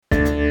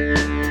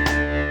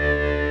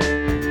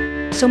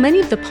So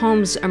many of the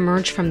poems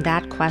emerge from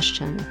that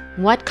question.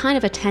 What kind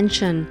of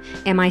attention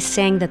am I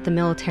saying that the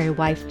military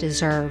wife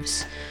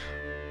deserves?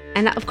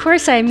 And of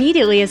course, I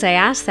immediately, as I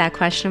asked that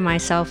question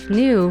myself,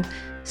 knew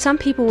some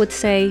people would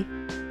say,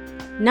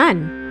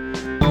 none.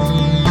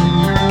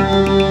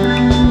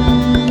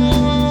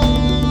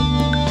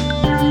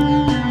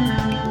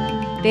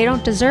 They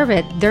don't deserve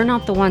it. They're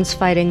not the ones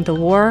fighting the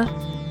war.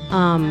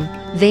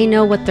 They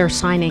know what they're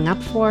signing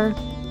up for.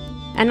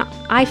 And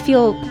I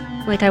feel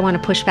like I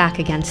want to push back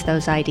against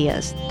those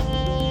ideas.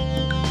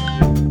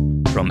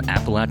 From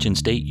Appalachian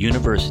State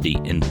University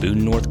in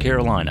Boone, North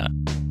Carolina,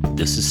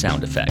 this is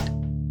Sound Effect.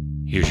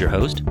 Here's your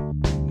host,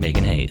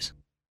 Megan Hayes.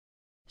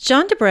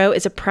 Jean Dubrow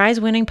is a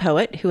prize-winning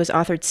poet who has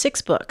authored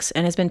 6 books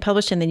and has been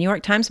published in the New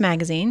York Times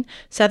Magazine,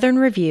 Southern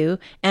Review,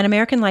 and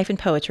American Life and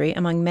Poetry,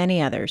 among many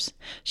others.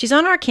 She's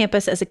on our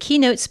campus as a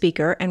keynote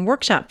speaker and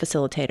workshop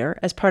facilitator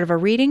as part of a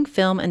reading,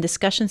 film, and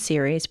discussion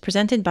series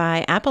presented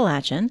by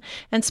Appalachian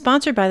and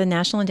sponsored by the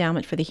National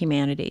Endowment for the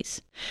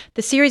Humanities.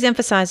 The series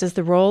emphasizes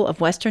the role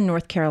of Western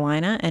North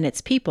Carolina and its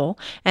people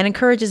and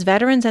encourages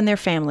veterans and their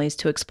families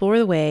to explore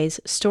the ways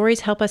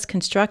stories help us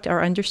construct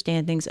our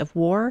understandings of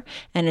war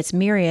and its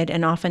myriad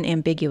and often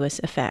ambiguous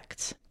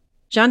effects.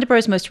 Jean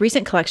Dubrow's most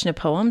recent collection of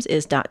poems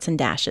is Dots and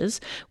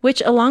Dashes,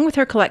 which, along with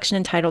her collection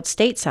entitled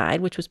Stateside,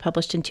 which was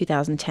published in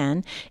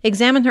 2010,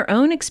 examined her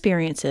own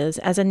experiences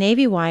as a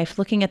Navy wife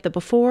looking at the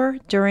before,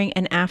 during,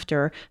 and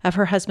after of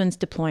her husband's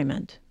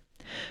deployment.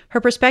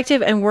 Her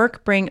perspective and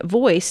work bring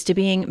voice to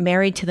being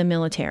married to the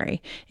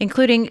military,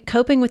 including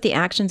coping with the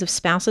actions of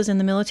spouses in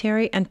the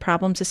military and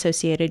problems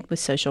associated with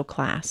social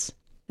class.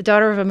 The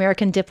daughter of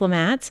American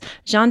diplomats,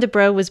 Jean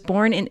Dubrow was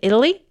born in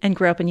Italy and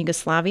grew up in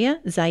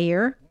Yugoslavia,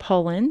 Zaire,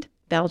 Poland,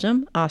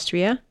 Belgium,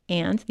 Austria,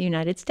 and the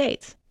United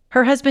States.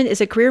 Her husband is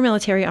a career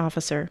military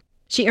officer.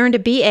 She earned a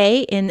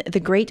BA in the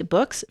Great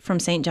Books from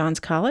St.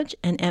 John's College,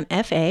 an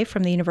MFA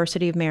from the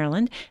University of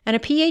Maryland, and a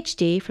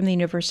PhD from the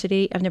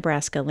University of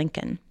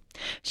Nebraska-Lincoln.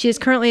 She is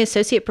currently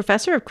Associate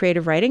Professor of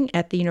Creative Writing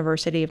at the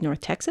University of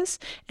North Texas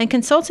and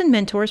consults and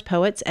mentors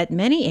poets at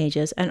many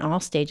ages and all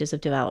stages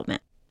of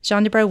development.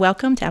 Jean Dubrow,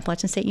 welcome to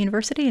Appalachian State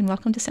University and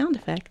welcome to Sound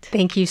Effect.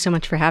 Thank you so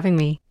much for having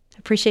me. I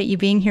appreciate you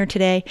being here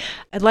today.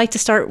 I'd like to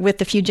start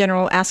with a few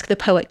general Ask the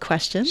Poet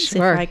questions,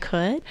 Sure. if I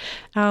could.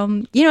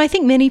 I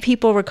think many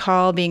people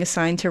recall being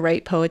assigned to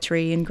write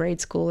poetry in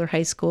grade school or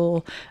high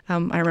school.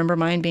 I remember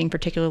mine being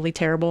particularly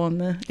terrible and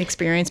the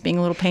experience being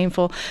a little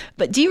painful.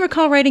 But do you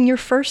recall writing your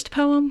first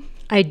poem?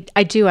 I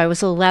do. I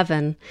was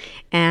 11,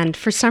 and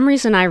for some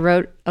reason I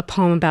wrote a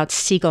poem about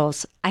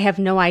seagulls. I have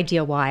no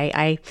idea why.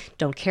 I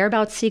don't care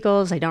about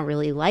seagulls. I don't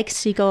really like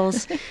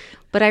seagulls.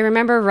 But I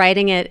remember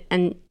writing it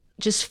and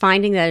just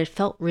finding that it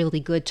felt really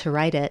good to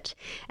write it,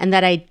 and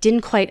that I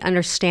didn't quite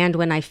understand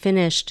when I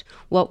finished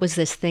what was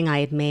this thing I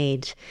had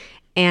made.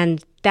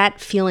 And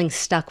that feeling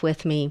stuck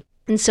with me.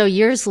 And so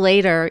years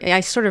later,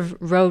 I sort of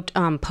wrote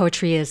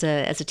poetry as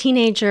a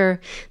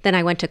teenager. Then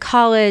I went to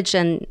college,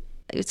 and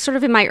sort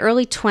of in my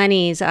early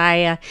 20s,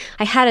 I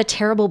had a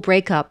terrible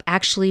breakup,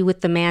 actually,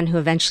 with the man who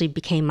eventually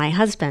became my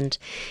husband.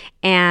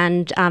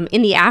 And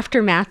in the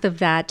aftermath of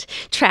that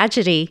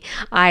tragedy,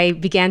 I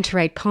began to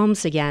write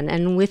poems again.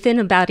 And within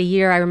about a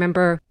year, I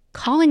remember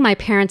calling my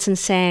parents and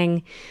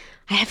saying,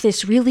 I have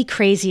this really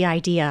crazy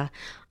idea.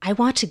 I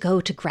want to go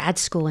to grad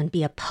school and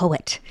be a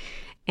poet.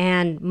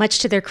 And much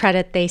to their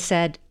credit, they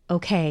said,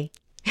 okay.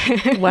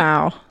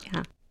 Wow.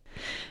 Yeah.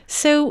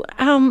 So,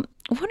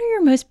 what are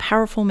your most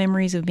powerful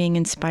memories of being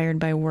inspired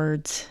by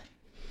words?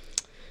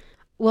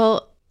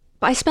 Well,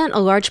 I spent a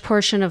large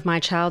portion of my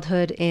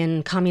childhood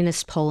in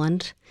communist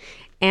Poland.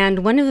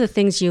 And one of the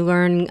things you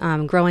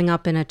learn growing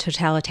up in a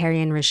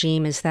totalitarian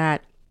regime is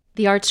that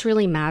the arts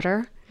really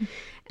matter.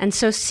 And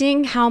so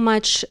seeing how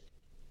much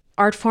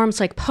art forms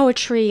like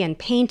poetry and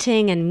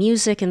painting and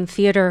music and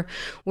theater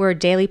were a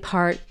daily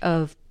part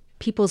of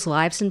people's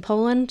lives in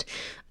Poland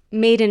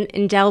made an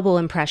indelible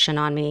impression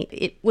on me.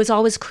 It was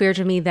always clear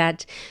to me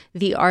that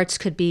the arts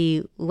could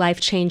be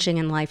life-changing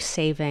and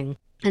life-saving.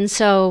 And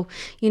so,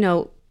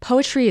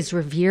 poetry is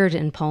revered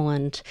in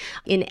Poland.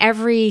 In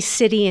every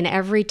city, in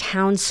every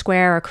town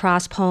square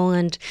across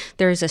Poland,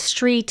 there's a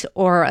street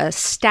or a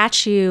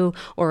statue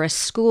or a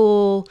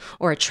school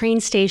or a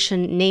train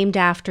station named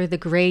after the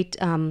great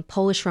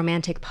Polish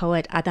romantic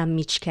poet Adam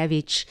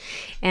Mickiewicz.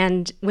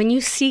 And when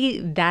you see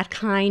that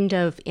kind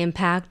of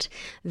impact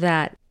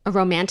that a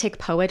romantic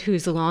poet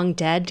who's long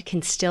dead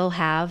can still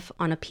have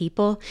on a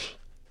people,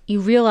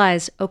 you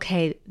realize,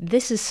 okay,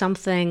 this is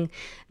something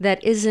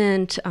that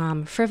isn't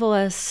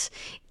frivolous.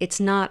 It's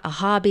not a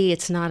hobby.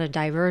 It's not a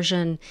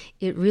diversion.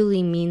 It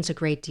really means a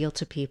great deal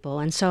to people.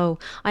 And so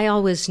I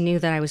always knew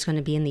that I was going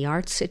to be in the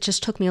arts. It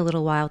just took me a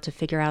little while to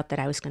figure out that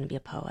I was going to be a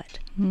poet.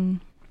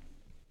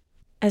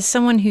 As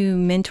someone who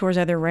mentors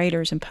other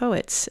writers and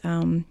poets,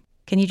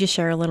 can you just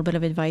share a little bit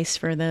of advice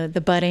for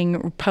the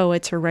budding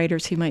poets or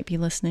writers who might be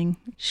listening?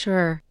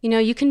 Sure.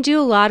 You can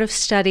do a lot of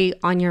study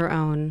on your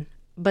own,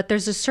 but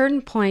there's a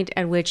certain point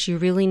at which you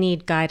really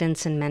need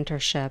guidance and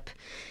mentorship.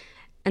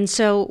 And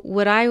so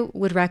what I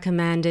would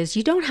recommend is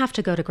you don't have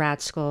to go to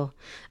grad school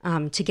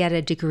to get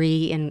a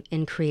degree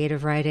in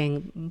creative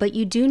writing, but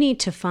you do need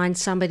to find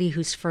somebody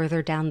who's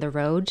further down the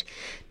road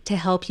to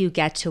help you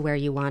get to where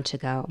you want to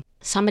go.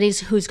 Somebody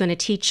who's going to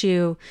teach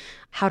you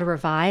how to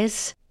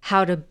revise,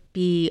 how to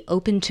be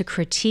open to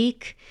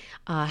critique,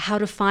 how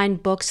to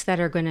find books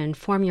that are going to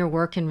inform your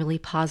work in really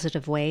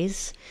positive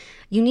ways.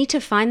 You need to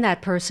find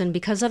that person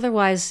because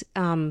otherwise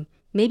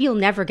maybe you'll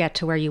never get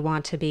to where you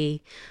want to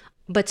be.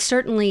 But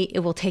certainly it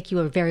will take you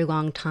a very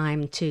long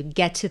time to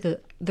get to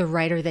the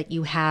writer that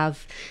you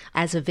have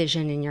as a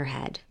vision in your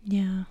head.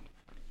 Yeah.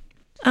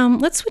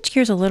 Let's switch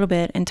gears a little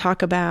bit and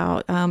talk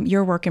about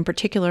your work in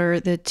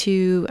particular, the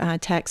two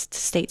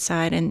texts,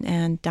 Stateside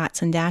and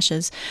Dots and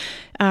Dashes.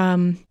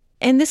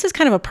 And this is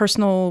kind of a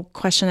personal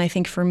question, I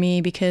think, for me,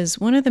 because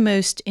one of the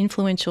most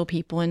influential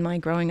people in my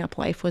growing up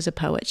life was a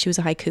poet. She was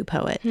a haiku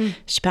poet.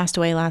 She passed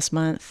away last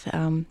month.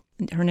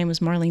 Her name was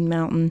Marlene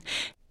Mountain.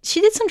 She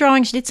did some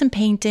drawing, she did some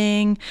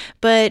painting,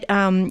 but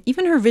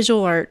even her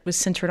visual art was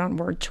centered on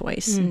word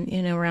choice,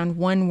 and, around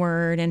one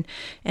word, and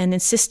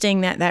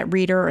insisting that that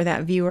reader or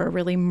that viewer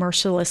really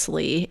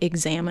mercilessly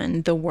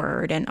examine the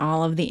word and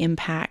all of the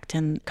impact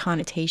and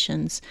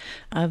connotations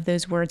of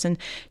those words. And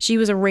she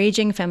was a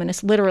raging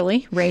feminist,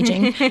 literally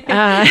raging.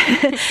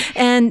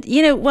 And,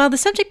 while the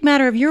subject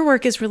matter of your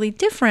work is really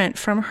different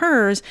from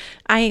hers,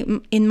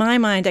 in my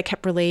mind, I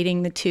kept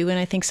relating the two, and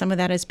I think some of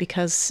that is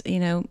because,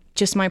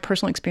 just my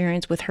personal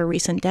experience with her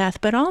recent death,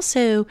 but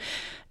also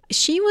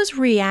she was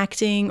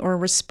reacting or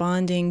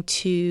responding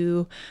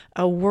to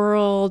a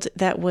world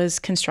that was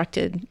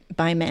constructed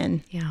by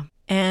men. Yeah.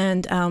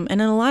 And in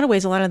a lot of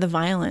ways, a lot of the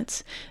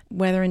violence,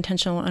 whether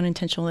intentional or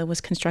unintentional, it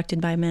was constructed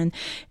by men.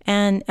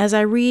 And as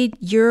I read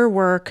your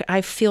work,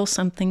 I feel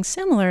something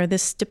similar.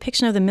 This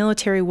depiction of the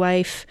military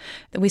wife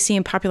that we see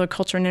in popular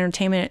culture and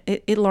entertainment,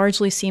 it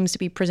largely seems to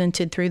be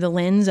presented through the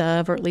lens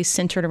of, or at least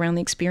centered around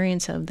the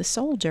experience of the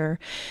soldier.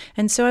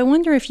 And so I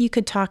wonder if you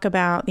could talk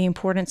about the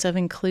importance of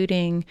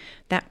including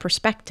that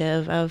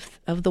perspective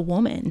of the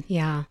woman.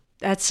 Yeah,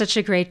 that's such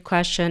a great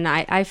question.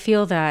 I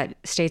feel that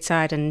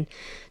Stateside and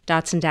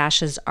Dots and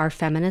Dashes are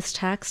feminist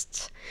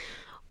texts.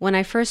 When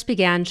I first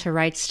began to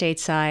write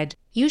Stateside,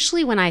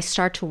 usually when I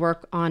start to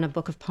work on a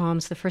book of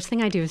poems, the first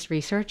thing I do is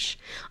research.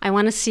 I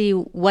want to see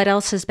what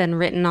else has been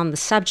written on the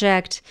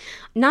subject,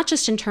 not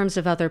just in terms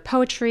of other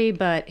poetry,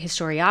 but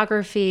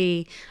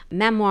historiography,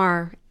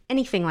 memoir,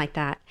 anything like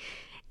that.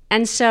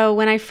 And so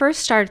when I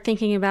first started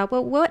thinking about,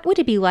 well, what would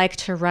it be like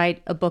to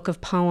write a book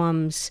of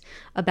poems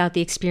about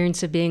the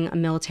experience of being a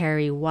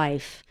military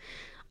wife,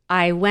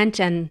 I went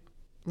and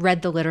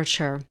read the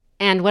literature.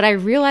 And what I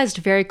realized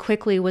very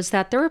quickly was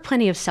that there were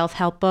plenty of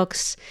self-help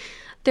books.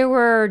 There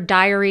were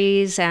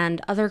diaries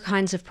and other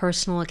kinds of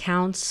personal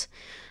accounts,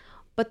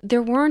 but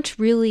there weren't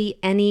really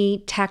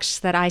any texts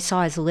that I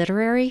saw as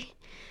literary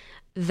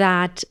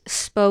that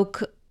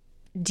spoke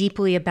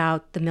deeply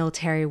about the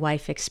military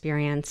wife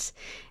experience.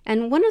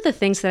 And one of the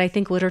things that I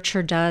think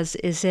literature does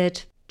is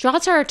it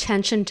draws our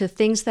attention to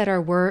things that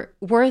are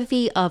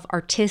worthy of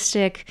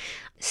artistic,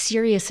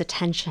 serious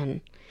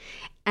attention.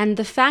 And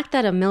the fact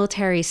that a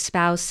military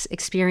spouse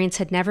experience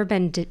had never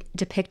been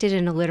depicted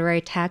in a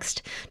literary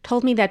text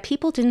told me that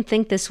people didn't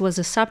think this was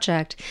a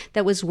subject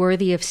that was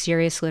worthy of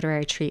serious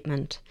literary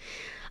treatment.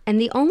 And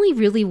the only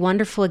really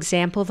wonderful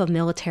example of a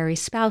military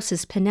spouse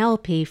is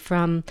Penelope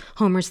from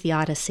Homer's The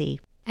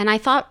Odyssey. And I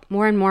thought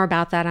more and more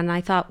about that, and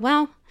I thought,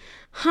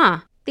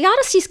 The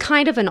Odyssey's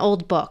kind of an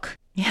old book.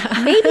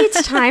 Yeah. Maybe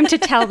it's time to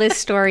tell this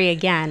story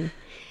again.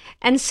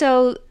 And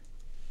so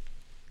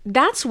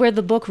that's where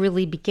the book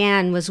really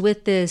began, was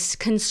with this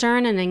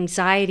concern and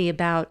anxiety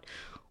about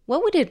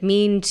what would it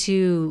mean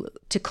to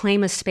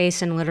claim a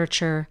space in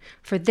literature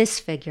for this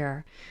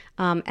figure.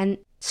 And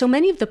so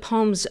many of the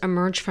poems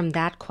emerge from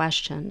that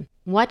question.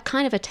 What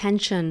kind of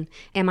attention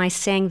am I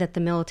saying that the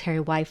military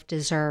wife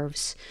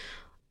deserves?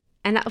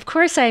 And of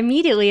course, I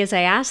immediately, as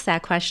I asked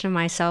that question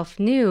myself,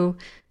 knew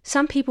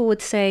some people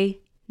would say,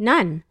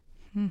 none.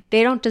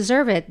 They don't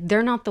deserve it.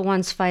 They're not the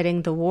ones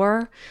fighting the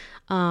war.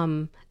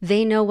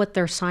 They know what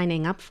they're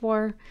signing up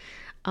for.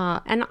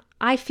 And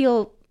I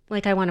feel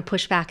like I want to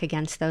push back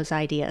against those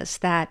ideas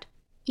that,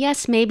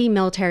 yes, maybe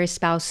military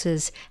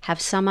spouses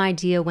have some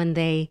idea when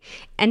they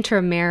enter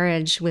a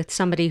marriage with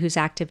somebody who's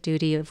active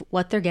duty of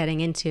what they're getting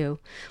into.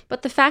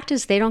 But the fact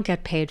is they don't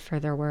get paid for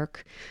their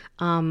work.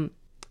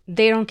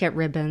 They don't get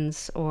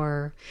ribbons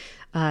or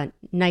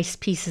nice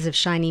pieces of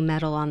shiny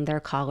metal on their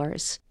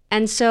collars.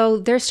 And so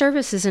their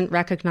service isn't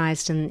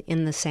recognized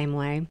in the same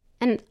way.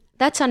 And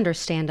that's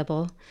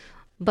understandable,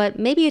 but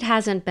maybe it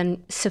hasn't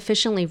been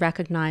sufficiently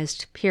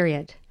recognized,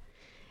 period.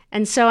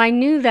 And so I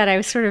knew that I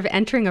was sort of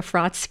entering a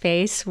fraught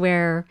space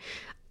where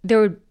there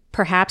would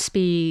perhaps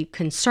be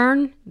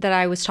concern that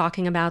I was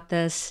talking about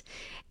this.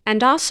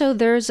 And also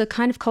there's a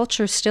kind of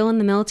culture still in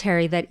the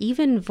military that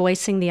even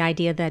voicing the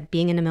idea that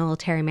being in a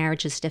military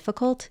marriage is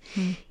difficult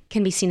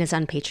can be seen as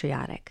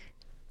unpatriotic.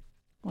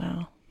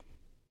 Wow.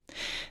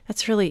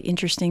 That's really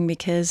interesting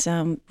because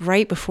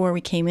right before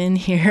we came in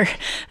here,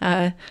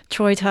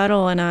 Troy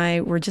Tuttle and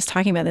I were just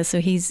talking about this. So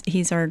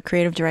he's our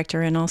creative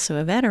director and also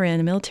a veteran,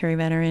 a military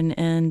veteran,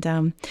 and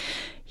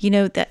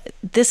that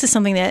this is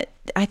something that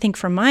I think,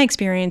 from my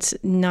experience,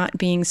 not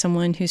being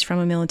someone who's from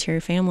a military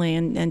family,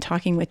 and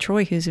talking with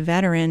Troy, who's a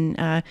veteran,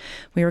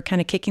 we were kind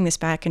of kicking this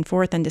back and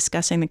forth and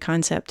discussing the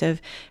concept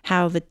of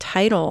how the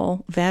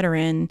title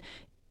veteran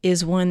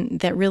is one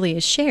that really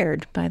is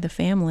shared by the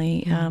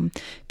family,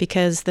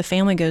 because the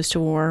family goes to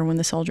war when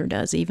the soldier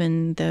does,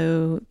 even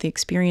though the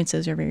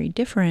experiences are very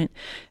different.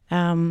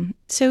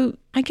 So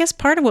I guess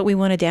part of what we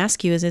wanted to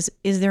ask you is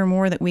there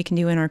more that we can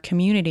do in our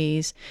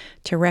communities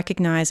to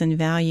recognize and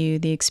value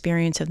the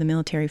experience of the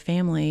military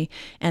family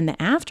and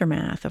the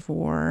aftermath of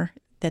war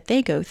that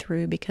they go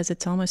through, because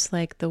it's almost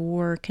like the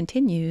war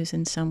continues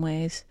in some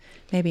ways,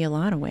 maybe a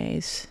lot of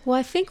ways. Well,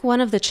 I think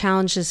one of the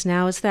challenges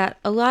now is that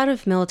a lot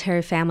of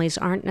military families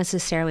aren't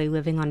necessarily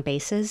living on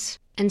bases.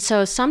 And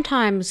so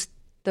sometimes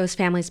those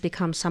families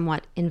become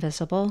somewhat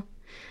invisible.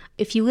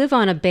 If you live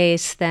on a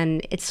base, then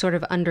it's sort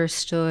of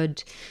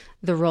understood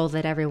the role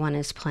that everyone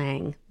is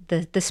playing.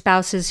 The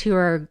spouses who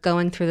are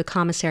going through the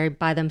commissary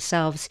by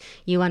themselves,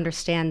 you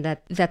understand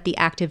that the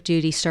active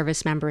duty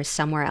service member is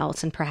somewhere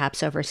else and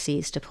perhaps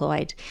overseas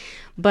deployed.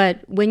 But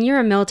when you're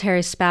a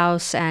military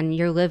spouse and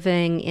you're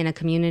living in a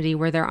community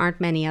where there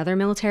aren't many other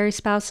military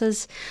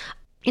spouses,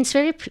 it's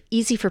very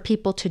easy for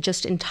people to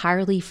just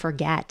entirely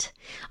forget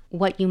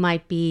what you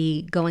might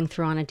be going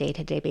through on a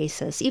day-to-day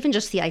basis, even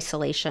just the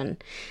isolation.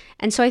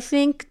 And so I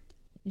think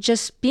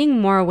just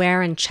being more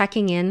aware and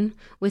checking in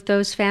with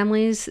those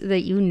families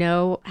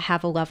that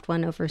have a loved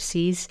one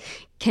overseas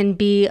can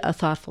be a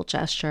thoughtful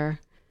gesture.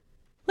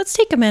 Let's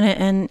take a minute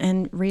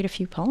and read a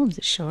few poems,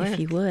 Sure. if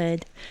you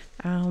would.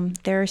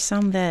 There are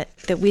some that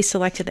we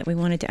selected that we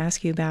wanted to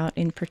ask you about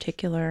in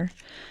particular.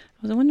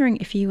 I was wondering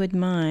if you would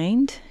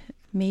mind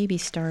maybe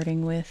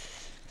starting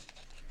with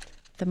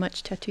The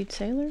Much Tattooed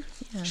Sailor?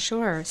 Yeah.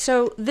 Sure.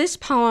 So this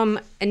poem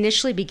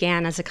initially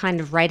began as a kind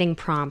of writing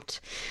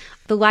prompt.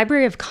 The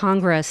Library of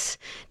Congress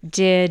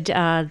did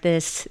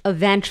this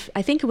event,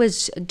 I think it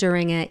was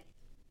during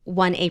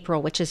 1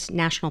 April, which is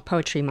National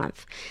Poetry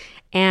Month.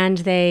 And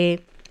they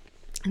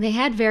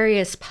had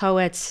various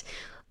poets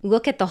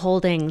look at the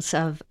holdings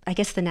of, I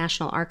guess, the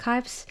National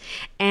Archives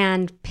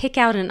and pick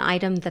out an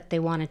item that they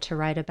wanted to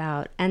write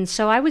about. And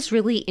so I was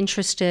really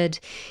interested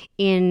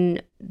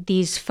in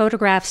these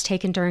photographs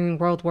taken during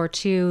World War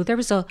II.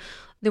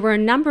 There were a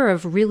number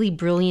of really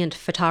brilliant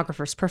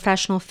photographers,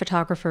 professional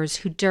photographers,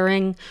 who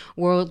during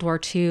World War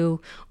II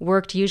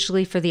worked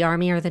usually for the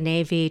Army or the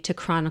Navy to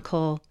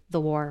chronicle the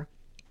war.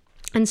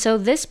 And so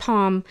this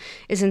poem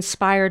is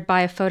inspired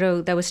by a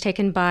photo that was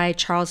taken by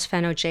Charles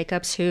Fenno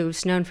Jacobs,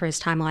 who's known for his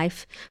Time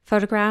Life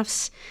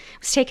photographs.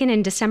 It was taken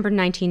in December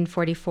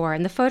 1944,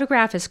 and the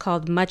photograph is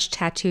called Much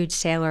Tattooed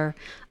Sailor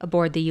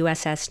Aboard the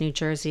USS New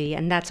Jersey,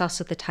 and that's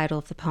also the title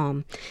of the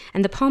poem.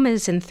 And the poem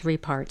is in 3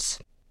 parts.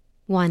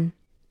 1.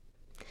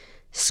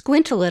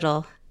 Squint a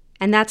little,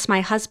 and that's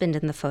my husband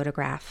in the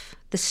photograph,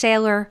 the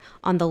sailor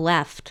on the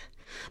left,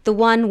 the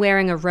one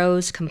wearing a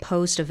rose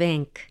composed of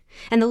ink,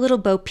 and the little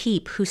Bo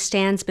Peep who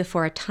stands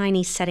before a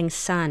tiny setting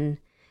sun,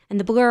 and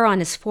the blur on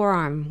his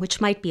forearm,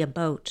 which might be a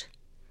boat,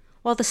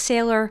 while the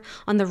sailor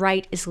on the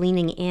right is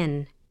leaning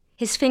in,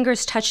 his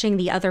fingers touching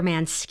the other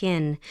man's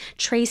skin,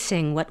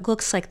 tracing what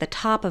looks like the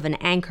top of an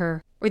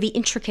anchor or the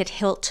intricate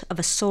hilt of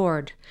a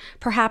sword,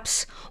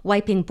 perhaps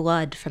wiping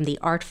blood from the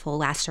artful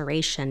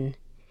laceration.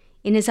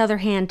 In his other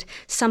hand,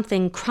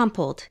 something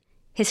crumpled,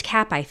 his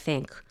cap, I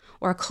think,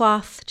 or a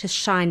cloth to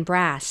shine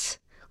brass,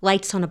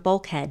 lights on a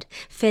bulkhead,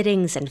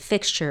 fittings and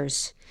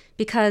fixtures.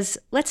 Because,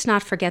 let's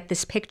not forget,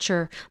 this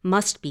picture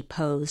must be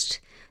posed.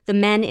 The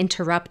men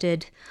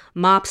interrupted,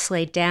 mops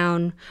laid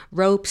down,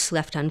 ropes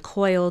left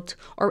uncoiled,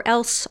 or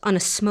else on a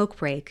smoke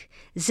break,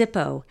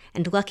 Zippo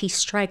and Lucky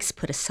Strikes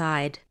put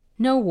aside.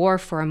 No war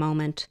for a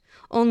moment,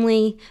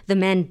 only the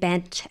men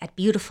bent at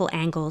beautiful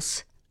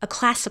angles. A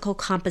classical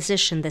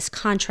composition, this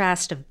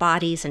contrast of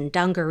bodies and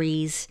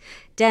dungarees,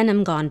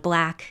 denim gone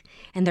black,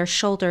 and their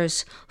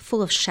shoulders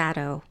full of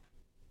shadow.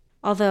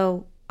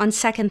 Although, on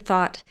second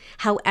thought,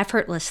 how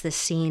effortless this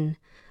scene,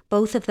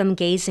 both of them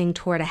gazing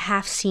toward a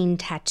half-seen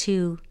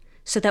tattoo,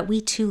 so that we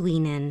too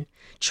lean in,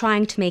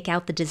 trying to make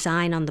out the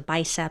design on the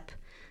bicep,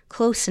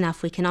 close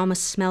enough we can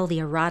almost smell the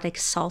erotic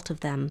salt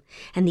of them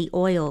and the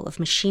oil of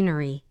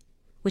machinery,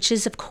 which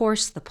is, of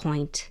course, the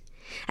point.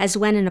 As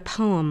when in a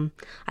poem,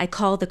 I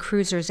call the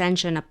cruiser's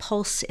engine a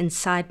pulse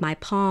inside my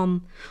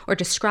palm, or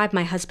describe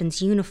my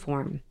husband's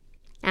uniform.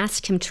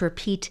 Ask him to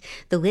repeat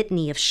the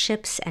litany of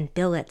ships and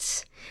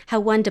billets, how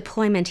one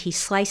deployment he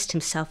sliced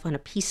himself on a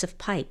piece of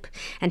pipe,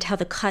 and how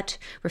the cut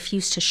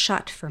refused to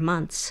shut for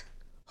months.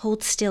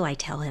 Hold still, I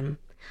tell him.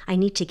 I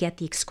need to get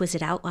the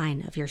exquisite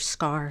outline of your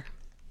scar.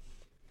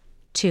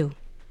 2.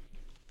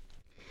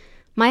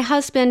 My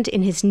husband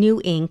in his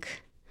new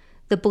ink,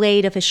 the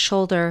blade of his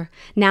shoulder,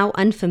 now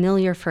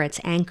unfamiliar for its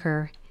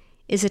anchor,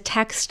 is a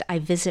text I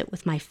visit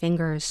with my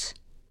fingers.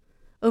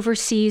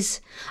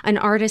 Overseas, an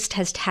artist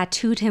has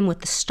tattooed him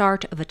with the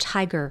start of a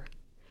tiger.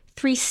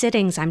 3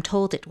 sittings, I'm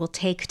told, it will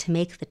take to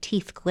make the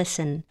teeth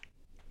glisten.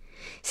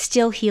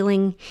 Still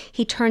healing,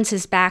 he turns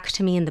his back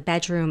to me in the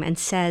bedroom and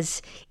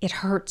says, "It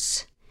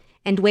hurts."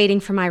 And waiting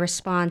for my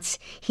response,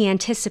 he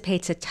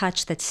anticipates a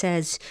touch that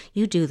says,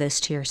 "You do this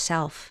to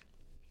yourself."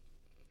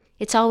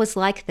 It's always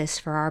like this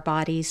for our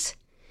bodies.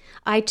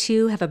 I,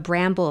 too, have a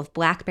bramble of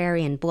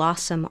blackberry and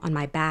blossom on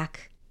my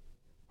back.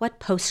 What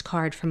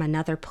postcard from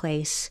another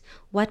place?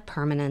 What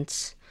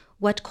permanence?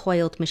 What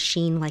coiled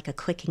machine like a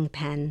clicking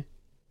pen?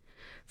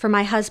 For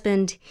my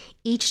husband,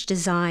 each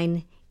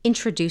design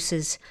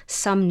introduces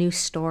some new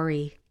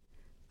story.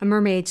 A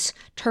mermaid's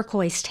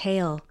turquoise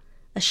tail,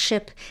 a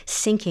ship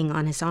sinking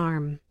on his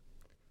arm.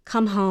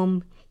 Come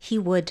home, he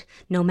would,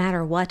 no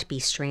matter what, be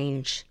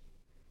strange.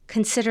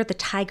 Consider the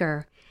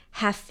tiger,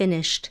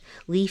 half-finished,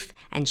 leaf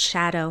and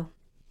shadow.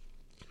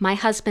 My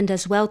husband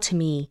as well to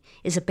me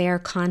is a bare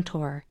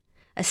contour,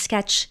 a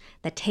sketch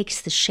that takes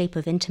the shape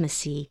of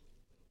intimacy.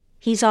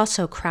 He's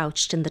also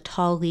crouched in the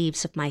tall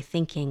leaves of my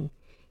thinking,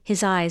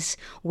 his eyes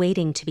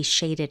waiting to be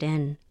shaded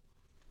in.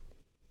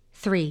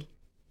 3.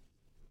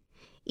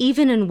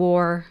 Even in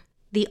war,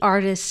 the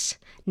artist's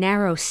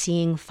narrow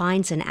seeing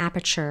finds an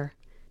aperture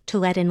to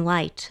let in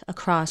light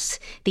across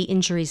the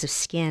injuries of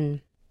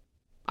skin.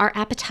 Our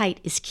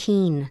appetite is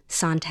keen,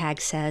 Sontag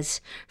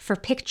says, for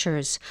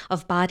pictures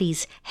of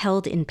bodies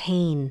held in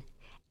pain,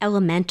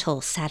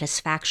 elemental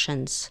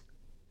satisfactions.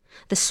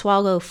 The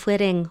swallow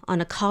flitting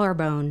on a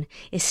collarbone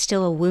is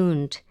still a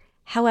wound,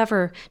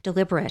 however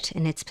deliberate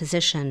in its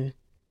position.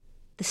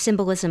 The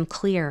symbolism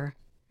clear,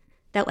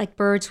 that like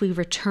birds we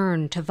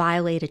return to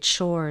violated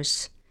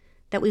shores,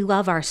 that we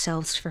love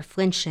ourselves for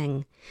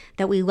flinching,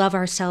 that we love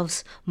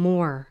ourselves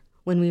more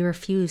when we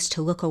refuse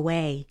to look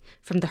away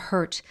from the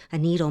hurt a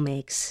needle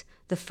makes,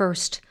 the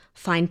first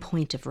fine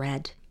point of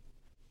red.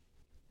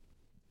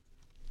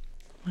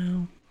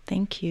 Wow,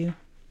 thank you.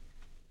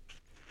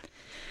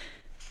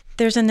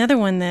 There's another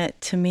one that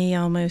to me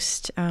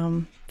almost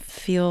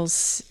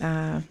feels,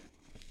 well,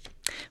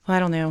 I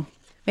don't know.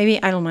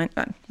 Maybe I don't mind.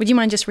 Would you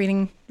mind just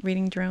reading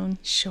Drone?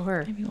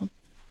 Sure. Maybe we'll...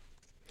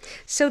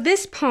 So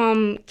this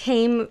poem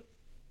came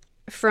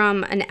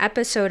from an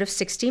episode of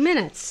 60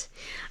 Minutes.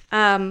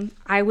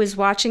 I was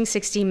watching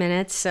 60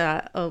 Minutes,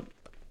 a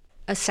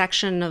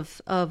section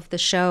of the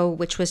show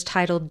which was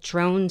titled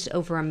Drones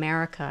Over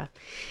America.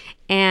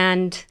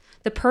 And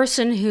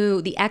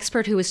the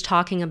expert who was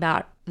talking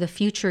about the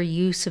future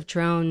use of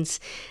drones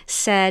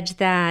said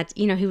that,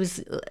 he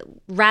was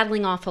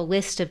rattling off a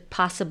list of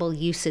possible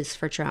uses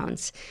for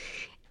drones.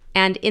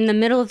 And in the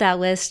middle of that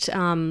list,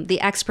 the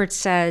expert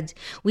said,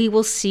 we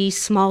will see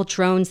small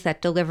drones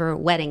that deliver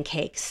wedding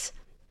cakes.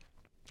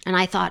 And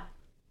I thought,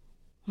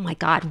 oh my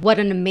God, what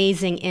an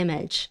amazing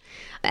image.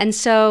 And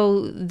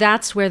so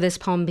that's where this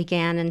poem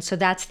began. And so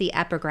that's the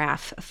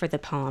epigraph for the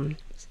poem.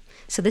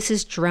 So this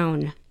is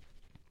Drone.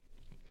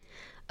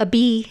 A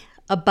bee,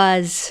 a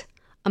buzz,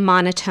 a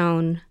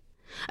monotone,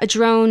 a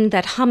drone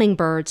that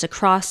hummingbirds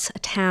across a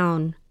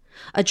town,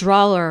 a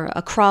drawler,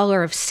 a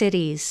crawler of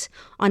cities,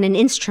 on an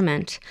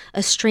instrument,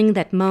 a string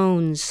that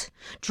moans,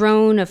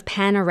 drone of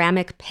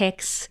panoramic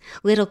pics,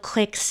 little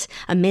clicks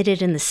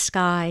emitted in the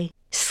sky,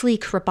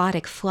 sleek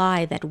robotic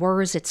fly that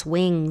whirs its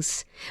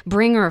wings,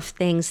 bringer of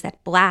things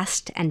that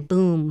blast and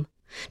boom,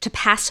 to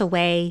pass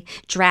away,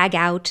 drag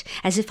out,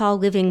 as if all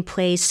living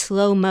plays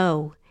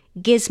slow-mo,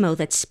 gizmo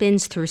that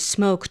spins through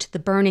smoke to the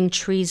burning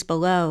trees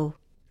below,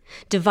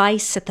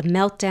 device at the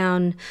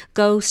meltdown,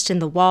 ghost in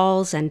the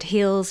walls and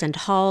hills and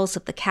halls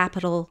of the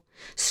Capitol,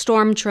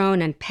 storm drone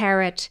and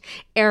parrot,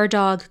 air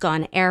dog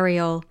gone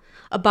aerial,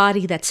 a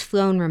body that's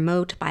flown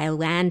remote by a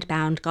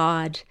land-bound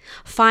god,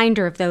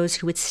 finder of those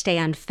who would stay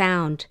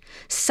unfound,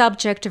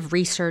 subject of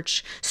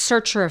research,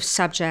 searcher of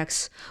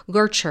subjects,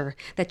 lurcher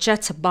that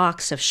jets a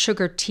box of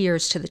sugared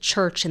tears to the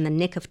church in the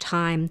nick of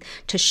time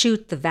to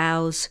shoot the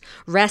vows,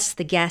 rest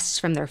the guests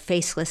from their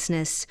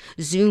facelessness,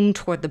 zoom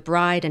toward the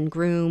bride and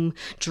groom,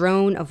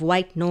 drone of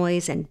white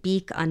noise and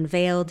beak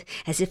unveiled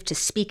as if to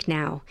speak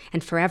now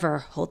and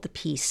forever hold the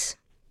peace.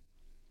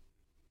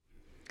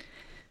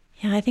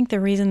 Yeah, I think the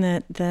reason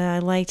that I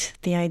liked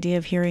the idea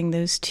of hearing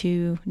those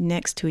two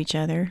next to each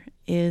other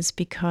is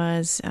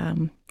because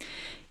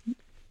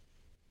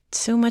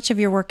so much of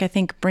your work, I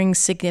think, brings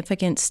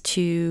significance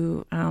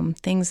to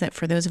things that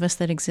for those of us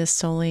that exist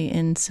solely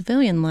in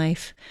civilian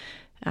life,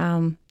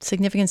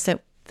 significance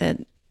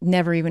that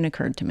never even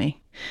occurred to me.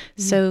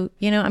 Mm-hmm. So,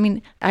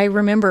 I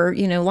remember,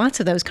 lots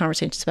of those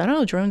conversations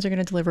about, drones are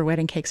going to deliver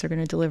wedding cakes, they're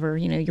going to deliver,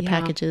 your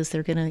packages,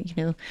 they're going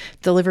to,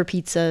 deliver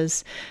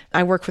pizzas.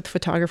 I work with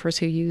photographers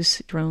who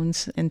use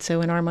drones. And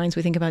so in our minds,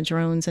 we think about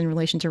drones in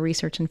relation to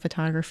research and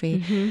photography.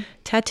 Mm-hmm.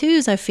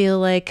 Tattoos, I feel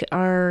like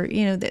are,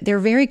 they're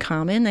very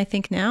common, I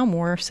think now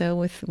more so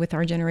with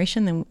our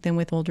generation than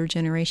with older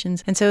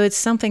generations. And so it's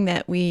something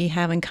that we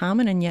have in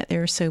common, and yet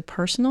they're so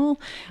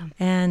personal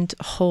and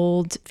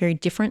hold very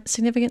different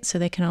significance. So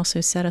they can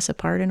also set us apart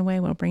apart in a way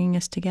while bringing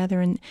us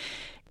together. And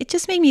it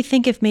just made me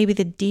think if maybe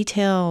the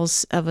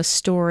details of a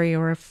story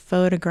or a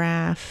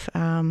photograph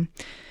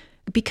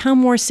become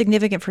more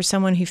significant for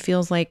someone who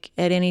feels like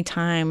at any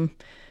time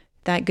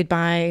that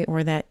goodbye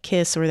or that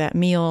kiss or that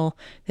meal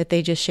that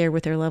they just shared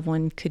with their loved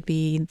one could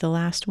be the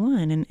last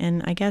one.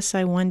 And I guess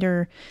I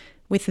wonder,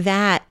 with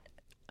that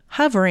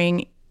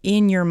hovering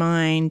in your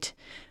mind,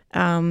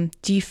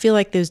 do you feel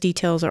like those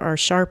details are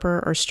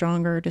sharper or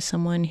stronger to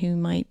someone who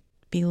might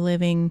be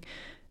living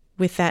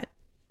with that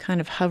kind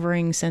of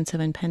hovering sense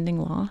of impending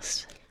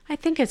loss? I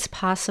think it's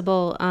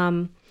possible.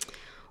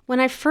 When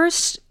I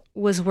first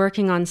was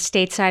working on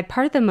Stateside,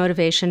 part of the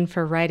motivation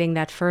for writing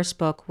that first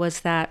book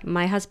was that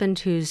my husband,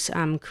 who's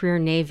career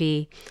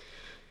Navy,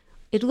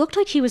 it looked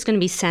like he was going to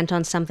be sent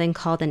on something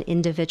called an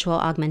individual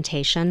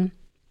augmentation.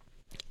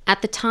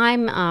 At the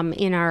time,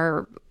 in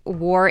our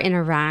war in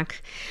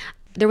Iraq,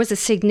 there was a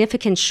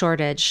significant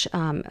shortage,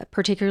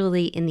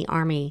 particularly in the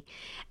Army.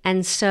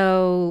 And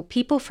so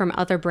people from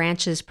other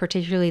branches,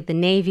 particularly the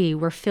Navy,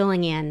 were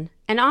filling in,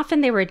 and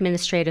often they were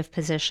administrative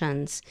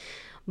positions.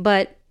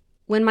 But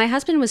when my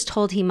husband was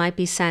told he might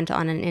be sent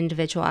on an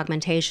individual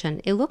augmentation,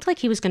 it looked like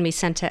he was going to be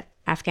sent to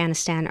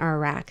Afghanistan or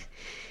Iraq.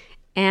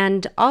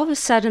 And all of a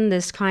sudden,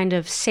 this kind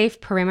of safe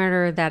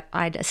perimeter that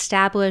I'd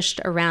established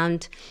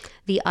around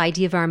the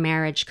idea of our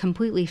marriage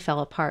completely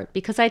fell apart,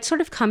 because I'd sort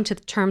of come to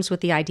terms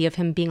with the idea of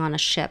him being on a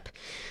ship,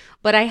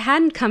 but I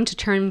hadn't come to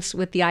terms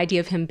with the idea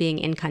of him being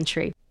in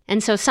country.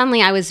 And so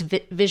suddenly I was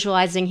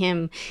visualizing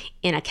him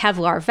in a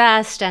Kevlar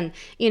vest and,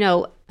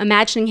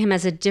 imagining him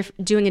as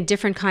doing a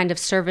different kind of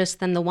service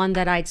than the one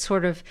that I'd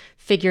sort of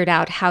figured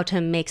out how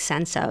to make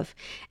sense of.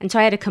 And so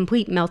I had a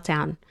complete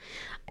meltdown.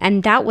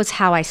 And that was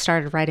how I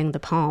started writing the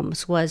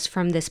poems, was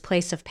from this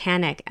place of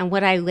panic. And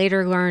what I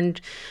later learned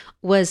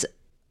was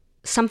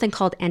something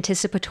called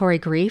anticipatory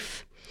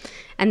grief.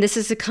 And this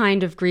is a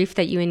kind of grief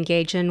that you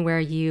engage in where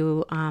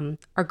you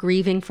are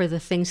grieving for the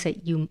things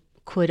that you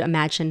could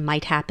imagine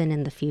might happen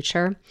in the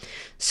future.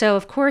 So,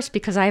 of course,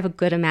 because I have a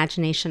good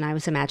imagination, I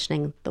was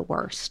imagining the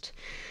worst.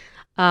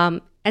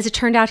 As it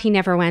turned out, he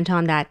never went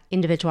on that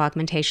individual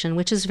augmentation,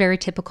 which is very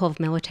typical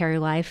of military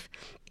life.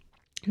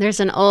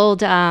 There's an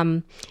old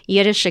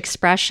Yiddish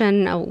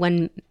expression,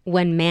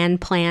 when man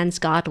plans,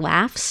 God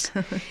laughs.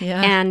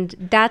 Yeah. And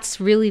that's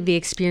really the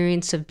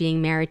experience of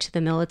being married to the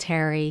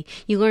military.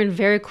 You learn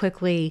very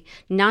quickly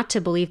not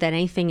to believe that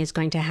anything is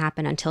going to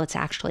happen until it's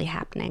actually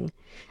happening.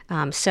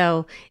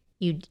 So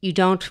you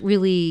don't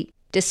really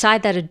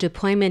decide that a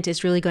deployment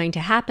is really going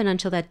to happen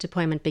until that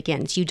deployment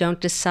begins. You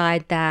don't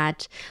decide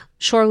that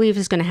shore leave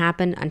is going to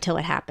happen until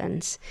it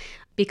happens.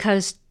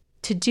 Because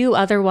to do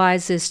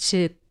otherwise is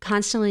to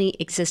constantly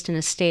exist in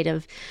a state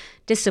of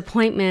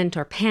disappointment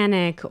or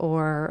panic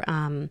or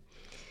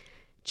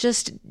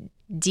just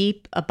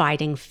deep,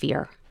 abiding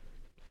fear.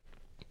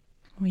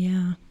 Oh,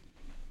 yeah.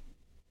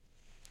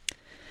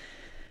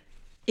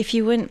 If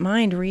you wouldn't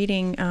mind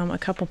reading a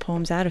couple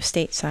poems out of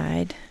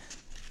Stateside,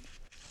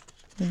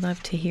 we'd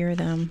love to hear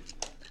them.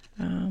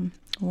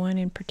 One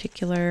in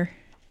particular,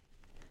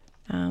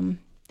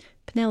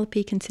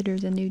 Penelope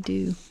considers a new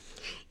dew.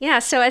 Yeah,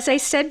 so as I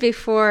said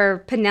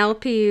before,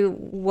 Penelope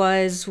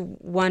was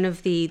one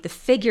of the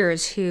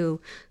figures who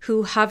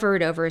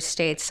hovered over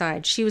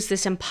Stateside. She was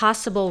this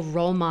impossible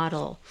role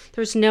model.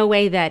 There's no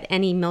way that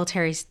any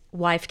military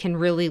wife can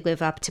really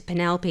live up to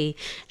Penelope.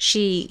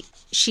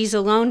 She's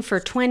alone for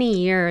 20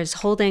 years,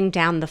 holding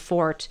down the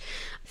fort,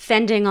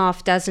 fending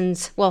off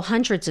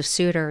hundreds of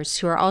suitors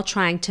who are all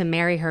trying to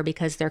marry her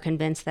because they're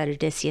convinced that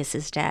Odysseus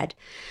is dead.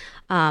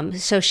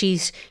 So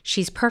she's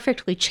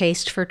perfectly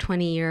chaste for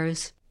 20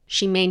 years.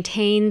 She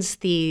maintains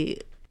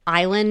the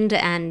island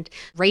and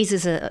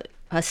raises a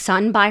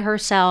son by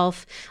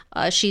herself.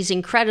 She's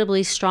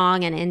incredibly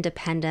strong and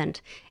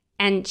independent.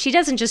 And she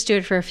doesn't just do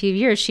it for a few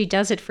years, she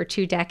does it for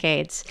 2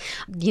 decades.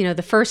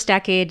 The first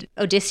decade,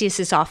 Odysseus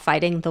is off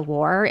fighting the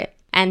war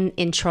and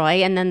in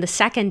Troy. And then the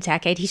second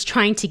decade, he's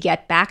trying to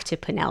get back to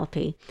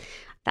Penelope.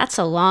 That's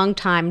a long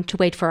time to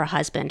wait for a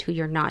husband who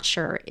you're not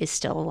sure is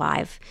still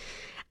alive.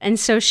 And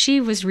so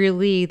she was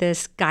really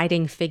this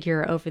guiding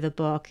figure over the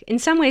book. In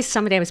some ways,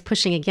 somebody I was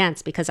pushing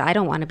against because I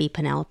don't want to be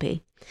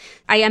Penelope.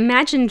 I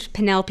imagined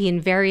Penelope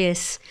in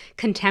various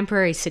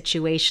contemporary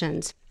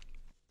situations.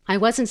 I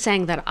wasn't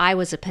saying that I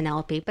was a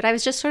Penelope, but I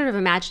was just sort of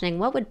imagining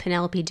what would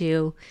Penelope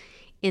do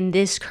in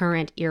this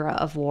current era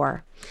of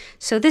war.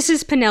 So this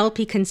is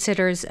Penelope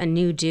considers a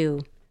new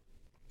dew.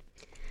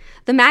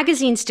 The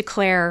magazines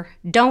declare,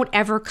 don't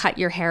ever cut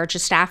your hair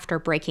just after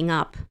breaking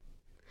up.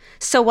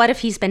 So what if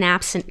he's been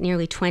absent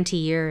nearly 20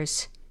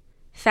 years?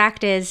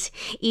 Fact is,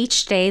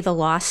 each day the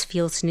loss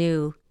feels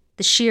new,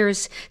 the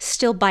shears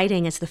still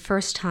biting as the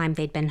first time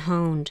they'd been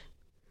honed.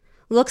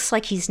 Looks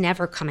like he's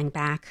never coming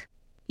back.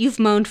 You've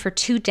moaned for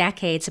 2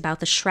 decades about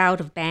the shroud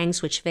of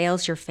bangs which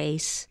veils your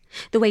face,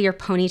 the way your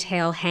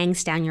ponytail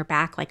hangs down your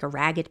back like a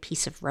ragged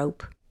piece of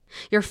rope.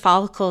 Your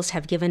follicles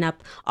have given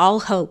up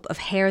all hope of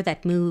hair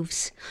that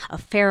moves,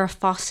 of Farrah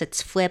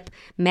Fawcett's flip,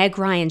 Meg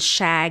Ryan's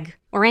shag,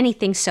 or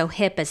anything so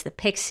hip as the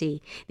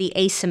pixie, the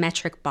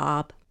asymmetric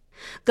bob.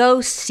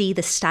 Go see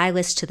the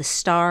stylist to the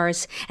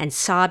stars and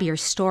sob your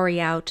story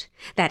out.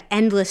 That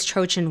endless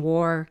Trojan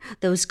War,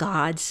 those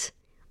gods.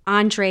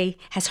 Andre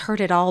has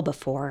heard it all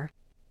before.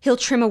 He'll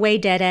trim away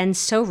dead ends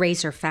so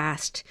razor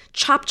fast.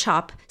 Chop,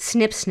 chop,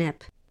 snip,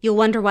 snip. You'll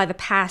wonder why the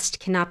past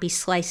cannot be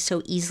sliced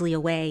so easily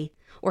away,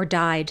 or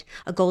dyed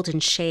a golden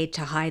shade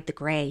to hide the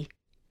gray.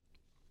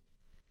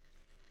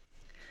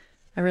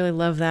 I really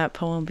love that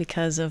poem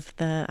because of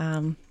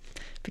the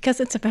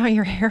because it's about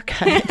your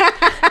haircut.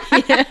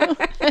 You know?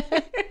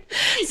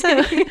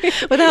 So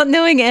without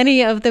knowing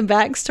any of the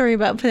backstory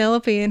about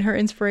Penelope and her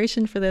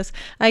inspiration for this,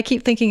 I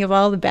keep thinking of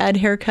all the bad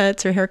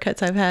haircuts or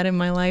haircuts I've had in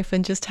my life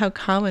and just how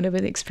common of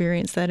an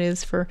experience that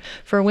is for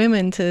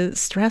women to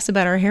stress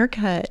about our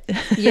haircut.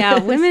 Yeah,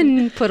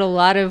 women put a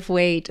lot of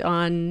weight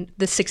on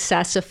the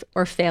success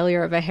or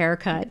failure of a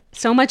haircut.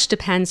 So much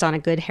depends on a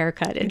good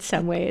haircut in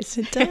some ways.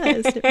 It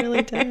does. It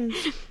really does.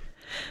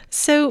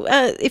 So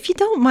if you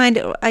don't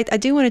mind, I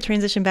do want to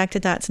transition back to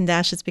Dots and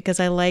Dashes because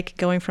I like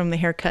going from the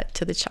haircut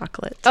to the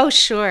chocolate. Oh,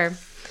 sure.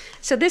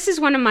 So this is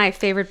one of my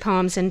favorite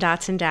poems in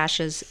Dots and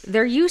Dashes.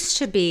 There used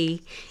to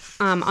be,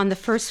 on the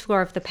first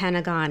floor of the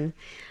Pentagon,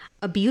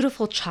 a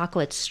beautiful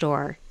chocolate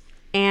store.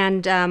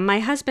 And my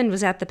husband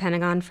was at the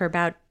Pentagon for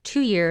about 2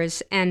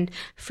 years, and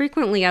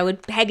frequently I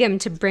would beg him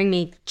to bring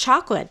me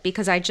chocolate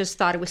because I just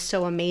thought it was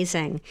so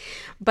amazing.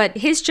 But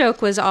his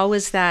joke was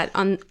always that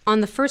on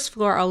the first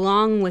floor,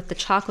 along with the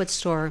chocolate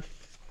store,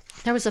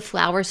 there was a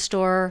flower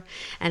store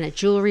and a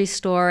jewelry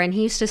store, and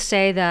he used to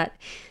say that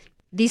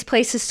these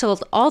places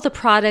sold all the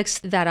products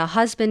that a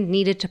husband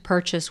needed to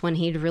purchase when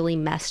he'd really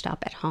messed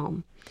up at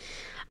home.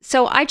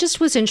 So I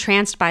just was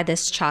entranced by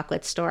this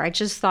chocolate store. I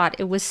just thought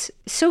it was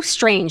so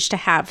strange to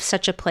have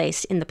such a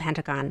place in the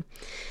Pentagon.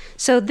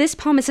 So this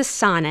poem is a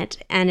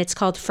sonnet, and it's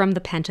called From the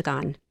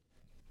Pentagon.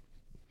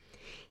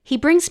 He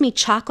brings me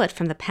chocolate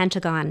from the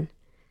Pentagon,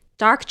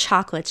 dark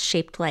chocolates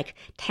shaped like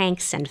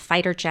tanks and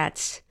fighter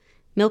jets,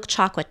 milk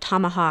chocolate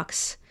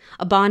tomahawks,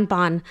 a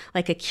bonbon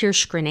like a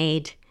Kirsch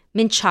grenade,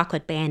 mint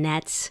chocolate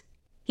bayonets.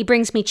 He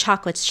brings me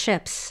chocolate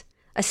ships,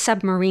 a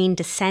submarine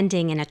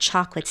descending in a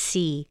chocolate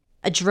sea,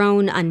 a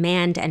drone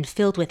unmanned and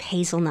filled with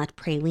hazelnut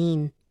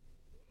praline.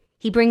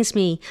 He brings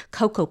me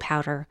cocoa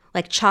powder,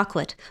 like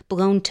chocolate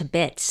blown to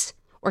bits,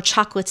 or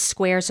chocolate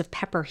squares of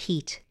pepper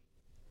heat.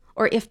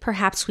 Or if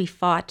perhaps we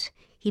fought,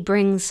 he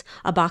brings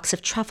a box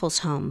of truffles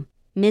home,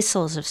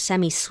 missiles of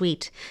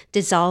semi-sweet,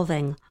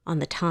 dissolving on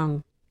the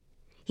tongue.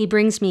 He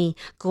brings me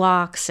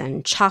Glocks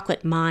and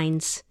chocolate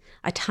mines,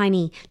 a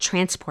tiny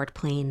transport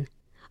plane,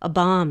 a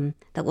bomb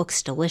that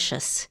looks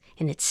delicious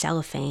in its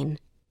cellophane.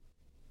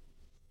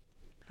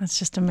 That's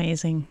just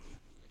amazing.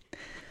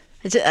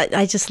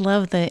 I just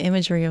love the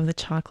imagery of the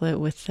chocolate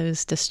with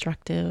those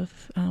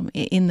destructive,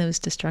 in those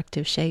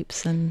destructive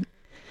shapes. And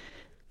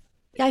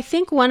I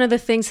think one of the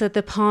things that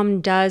the poem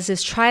does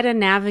is try to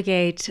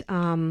navigate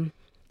some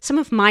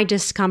of my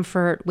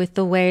discomfort with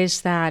the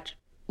ways that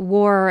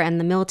war and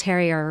the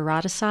military are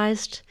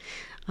eroticized,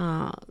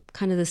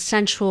 kind of the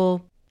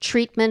sensual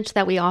treatment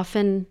that we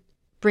often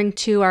bring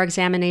to our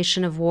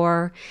examination of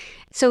war.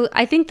 So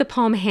I think the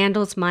poem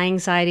handles my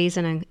anxieties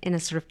in a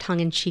sort of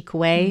tongue-in-cheek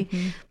way,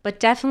 but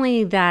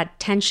definitely that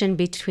tension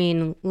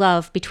between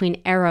love,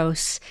 between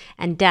eros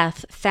and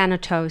death,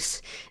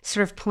 thanatos,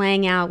 sort of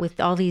playing out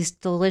with all these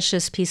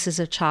delicious pieces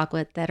of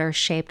chocolate that are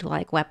shaped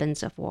like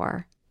weapons of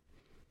war.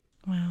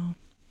 Wow.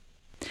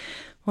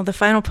 Well, the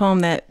final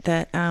poem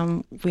that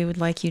we would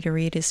like you to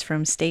read is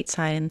from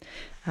Stateside,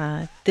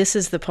 and this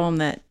is the poem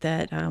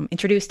that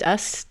introduced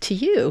us to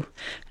you.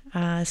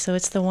 So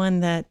it's the one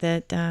that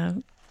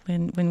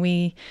when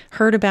we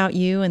heard about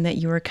you and that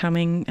you were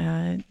coming,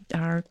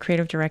 our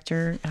creative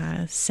director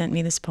sent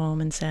me this poem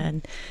and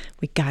said,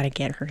 "We got to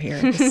get her here,"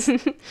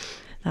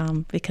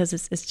 because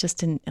it's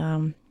just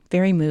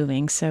very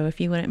moving. So if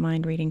you wouldn't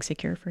mind reading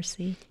 "Secure for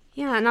Sea."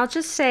 Yeah, and I'll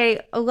just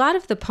say a lot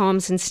of the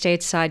poems in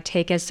Stateside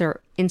take as their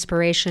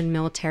inspiration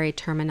military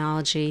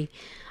terminology.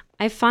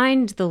 I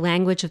find the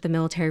language of the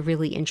military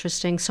really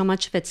interesting. So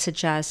much of it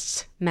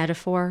suggests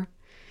metaphor.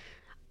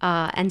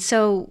 And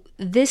so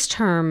this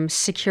term,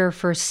 secure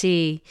for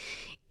sea,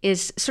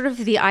 is sort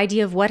of the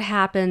idea of what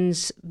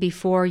happens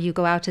before you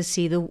go out to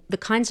sea, the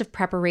kinds of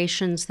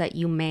preparations that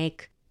you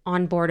make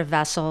on board a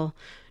vessel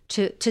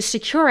to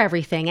secure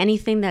everything,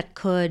 anything that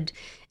could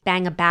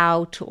bang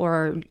about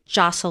or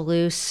jostle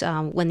loose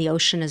when the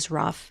ocean is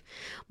rough.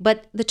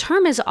 But the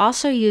term is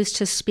also used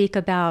to speak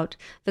about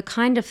the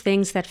kind of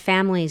things that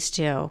families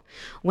do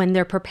when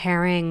they're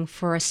preparing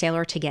for a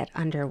sailor to get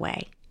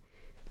underway.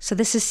 So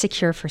this is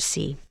secure for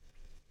sea.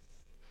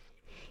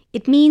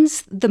 It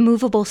means the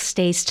movable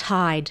stays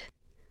tied.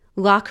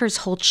 Lockers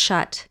hold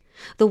shut.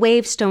 The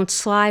waves don't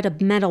slide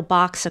a metal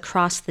box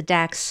across the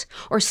decks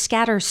or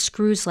scatter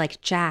screws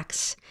like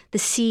jacks. The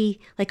sea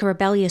like a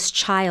rebellious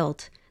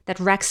child that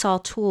wrecks all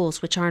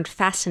tools which aren't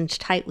fastened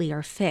tightly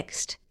or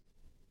fixed.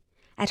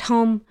 At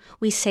home,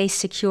 we say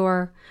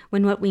secure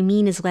when what we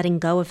mean is letting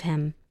go of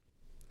him.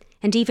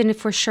 And even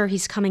if we're sure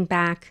he's coming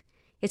back,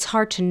 it's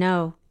hard to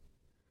know.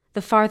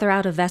 The farther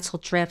out a vessel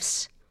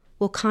drifts,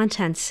 Will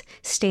contents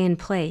stay in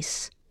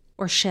place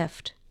or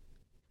shift?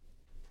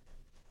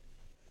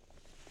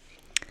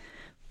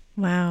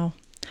 Wow.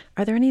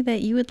 Are there any that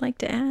you would like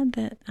to add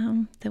that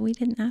that we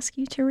didn't ask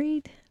you to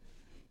read?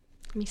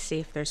 Let me see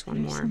if there's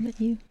one more.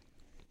 You...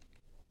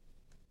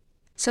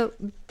 So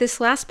this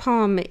last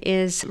poem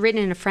is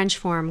written in a French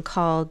form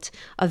called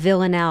a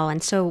villanelle.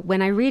 And so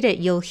when I read it,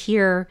 you'll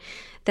hear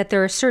that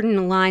there are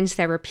certain lines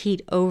that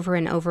repeat over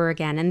and over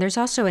again. And there's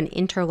also an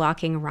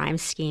interlocking rhyme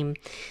scheme.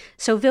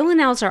 So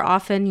villanelles are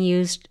often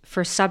used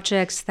for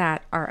subjects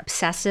that are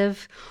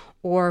obsessive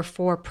or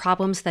for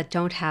problems that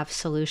don't have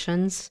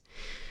solutions.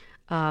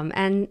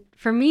 And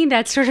for me,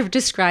 that sort of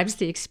describes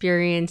the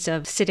experience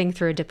of sitting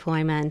through a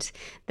deployment,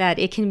 that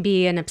it can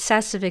be an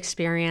obsessive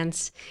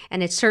experience,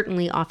 and it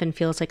certainly often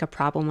feels like a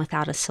problem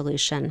without a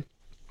solution.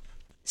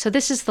 So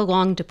this is the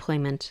long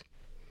deployment.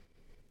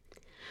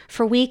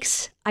 For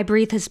weeks, I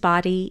breathe his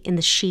body in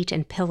the sheet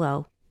and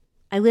pillow.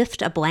 I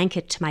lift a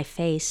blanket to my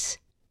face.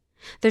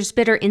 There's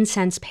bitter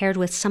incense paired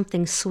with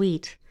something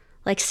sweet,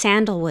 like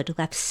sandalwood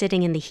left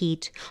sitting in the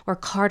heat or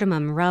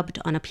cardamom rubbed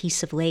on a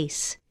piece of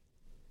lace.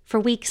 For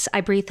weeks,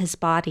 I breathe his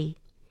body.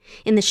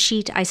 In the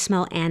sheet, I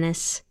smell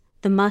anise,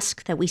 the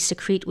musk that we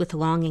secrete with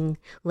longing,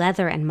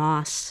 leather and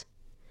moss.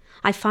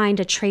 I find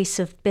a trace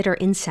of bitter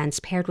incense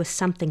paired with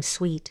something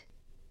sweet.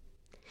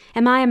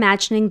 Am I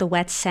imagining the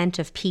wet scent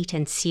of peat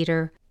and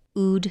cedar,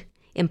 oud,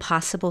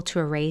 impossible to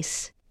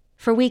erase?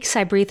 For weeks,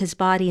 I breathe his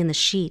body in the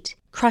sheet,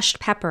 crushed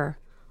pepper,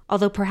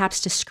 although perhaps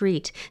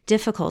discreet,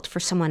 difficult for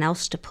someone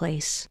else to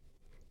place.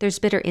 There's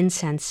bitter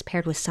incense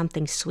paired with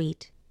something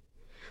sweet.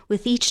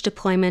 With each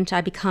deployment,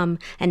 I become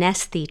an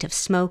aesthete of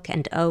smoke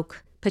and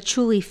oak.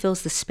 Patchouli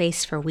fills the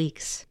space for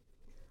weeks.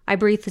 I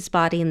breathe his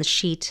body in the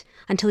sheet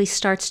until he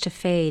starts to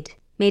fade,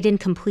 made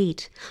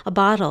incomplete, a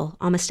bottle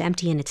almost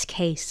empty in its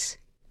case.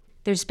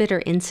 There's bitter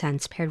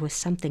incense paired with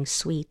something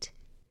sweet.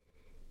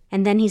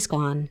 And then he's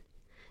gone.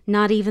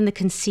 Not even the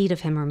conceit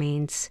of him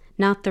remains,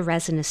 not the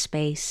resinous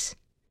base.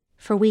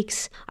 For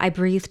weeks, I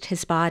breathed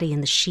his body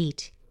in the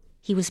sheet.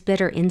 He was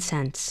bitter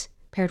incense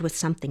paired with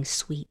something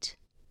sweet.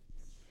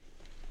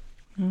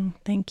 Oh,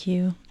 thank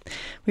you.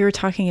 We were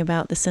talking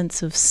about the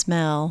sense of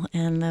smell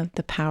and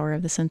the power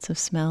of the sense of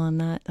smell,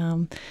 and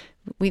that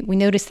we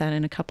noticed that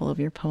in a couple of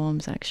your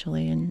poems,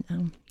 actually.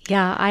 And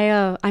yeah,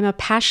 I'm a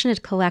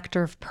passionate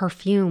collector of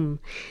perfume,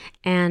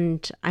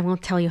 and I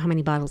won't tell you how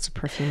many bottles of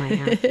perfume I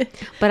have.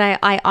 But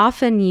I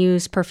often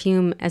use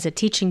perfume as a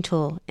teaching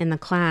tool in the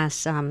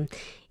class.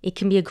 It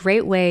can be a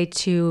great way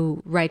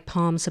to write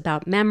poems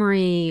about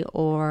memory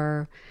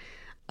or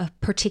a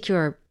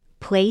particular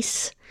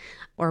place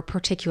or a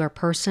particular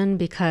person,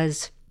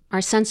 because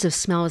our sense of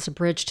smell is a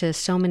bridge to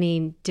so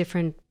many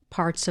different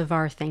parts of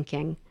our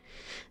thinking.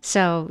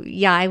 So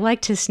yeah, I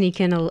like to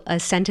sneak in a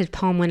scented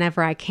poem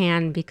whenever I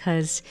can,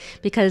 because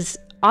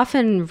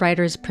often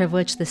writers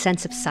privilege the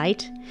sense of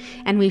sight,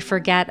 and we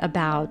forget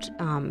about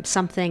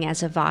something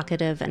as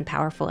evocative and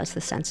powerful as the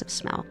sense of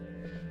smell.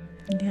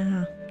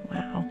 Yeah,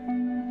 wow.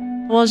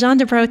 Well, Jeanne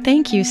Dubrow,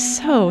 thank you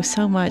so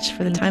much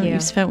for the time that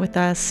you've spent with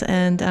us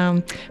and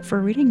for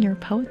reading your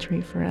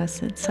poetry for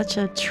us. It's such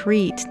a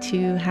treat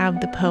to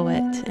have the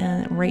poet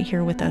right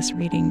here with us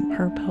reading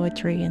her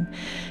poetry and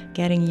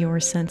getting your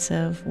sense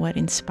of what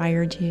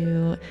inspired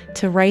you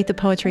to write the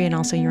poetry and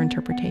also your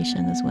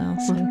interpretation as well.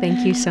 So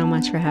thank you so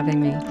much for having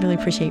me. Really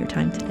appreciate your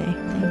time today.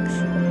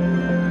 Thanks.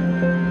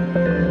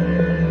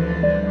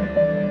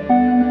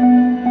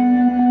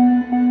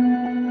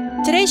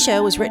 Today's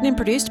show was written and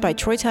produced by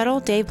Troy Tuttle,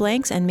 Dave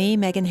Blanks, and me,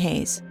 Megan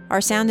Hayes.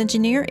 Our sound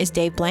engineer is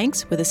Dave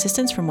Blanks, with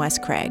assistance from Wes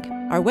Craig.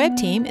 Our web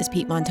team is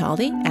Pete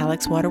Montaldi,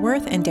 Alex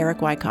Waterworth, and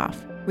Derek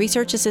Wyckoff.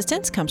 Research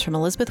assistance comes from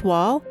Elizabeth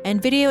Wall,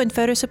 and video and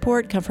photo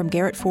support come from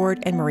Garrett Ford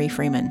and Marie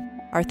Freeman.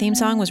 Our theme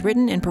song was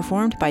written and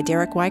performed by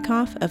Derek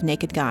Wyckoff of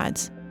Naked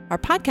Gods. Our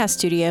podcast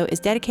studio is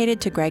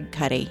dedicated to Greg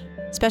Cuddy.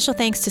 Special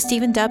thanks to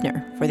Stephen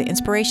Dubner for the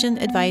inspiration,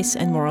 advice,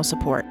 and moral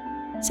support.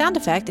 Sound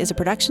Effect is a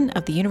production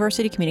of the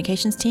University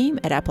Communications team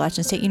at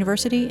Appalachian State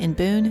University in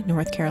Boone,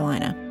 North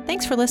Carolina.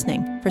 Thanks for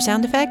listening. For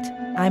Sound Effect,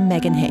 I'm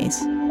Megan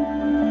Hayes.